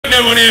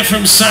no one here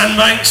from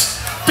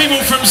Sandbanks.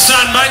 People from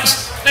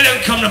Sandbanks, they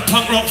don't come to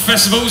punk rock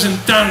festivals and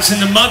dance in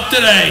the mud,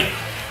 do they?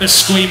 The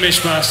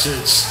squeamish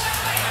bastards.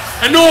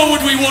 And nor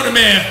would we want them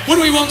here. Would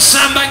we want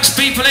Sandbanks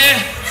people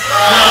here?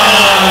 No.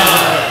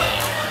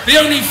 The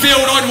only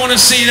field I'd want to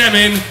see them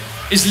in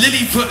is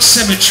Lilyfoot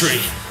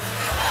Cemetery.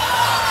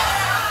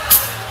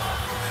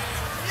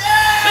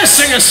 Let's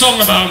sing a song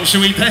about them,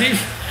 shall we, Dave?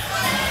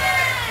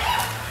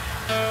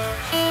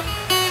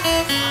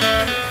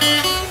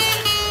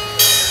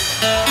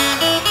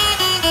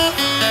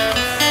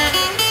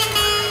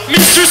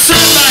 Mr.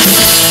 Sandbanks,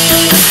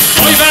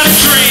 I've had a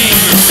dream.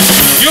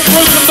 Your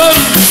broken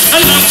bone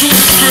and love's all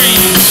the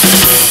screams.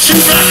 Two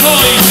black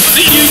eyes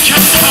that you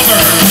can't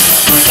cover.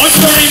 I've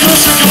very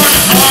much regard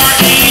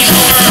parties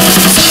over.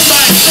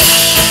 Sandbanks,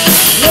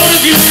 what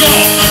have you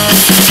got?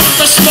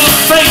 A smug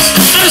face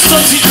and a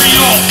sun-see-green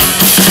yacht.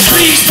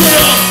 Please put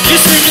on your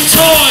suit and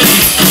tie.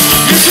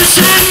 Mr.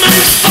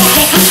 Sandbanks, fuck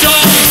off and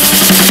die.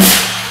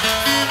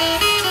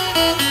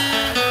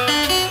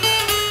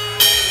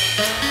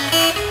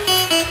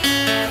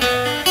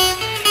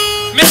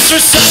 Mr.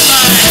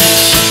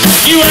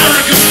 Sandbanks, you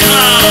arrogant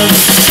clown.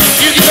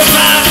 You give a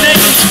bad name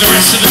to the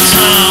rest of the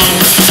town.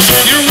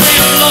 Your way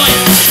of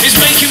life is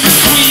making me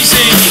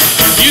queasy.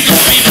 You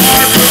got me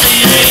barred from the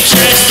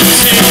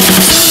HSBC.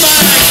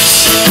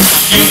 Sandbanks,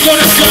 you've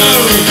gotta go.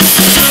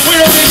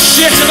 We're all this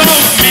shit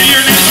about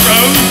Millionaires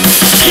Row.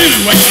 You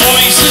wait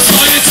by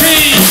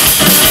society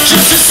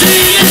just to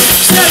see this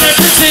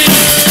celebrity.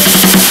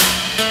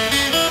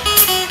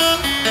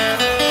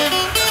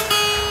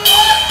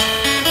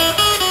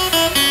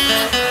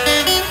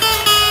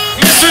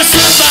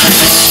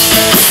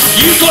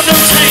 You've got no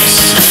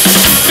taste.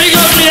 Big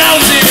ugly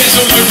houses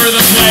all over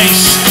the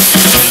place.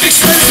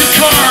 Expensive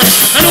cars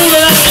and all of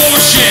that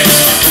horseshit.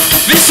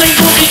 This ain't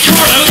Rocky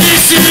Carlo,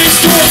 this is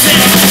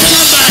Dorset.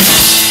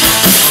 Sandbanks.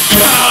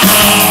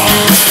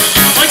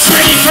 My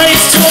tiny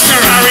face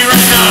tosser Harry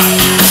Redknapp.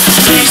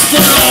 Please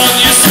put on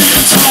your suit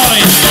and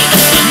tie.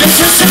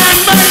 Mr.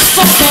 Sandbanks,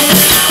 fuck off.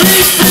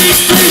 Please, please,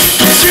 please,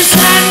 Mr.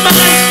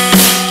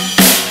 Sandbanks.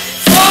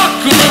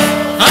 Fuck off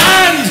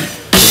and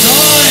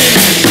die.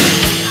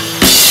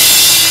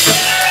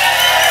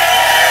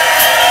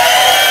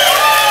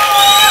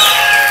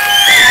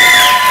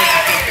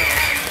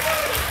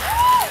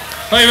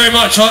 Thank you very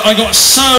much. I got so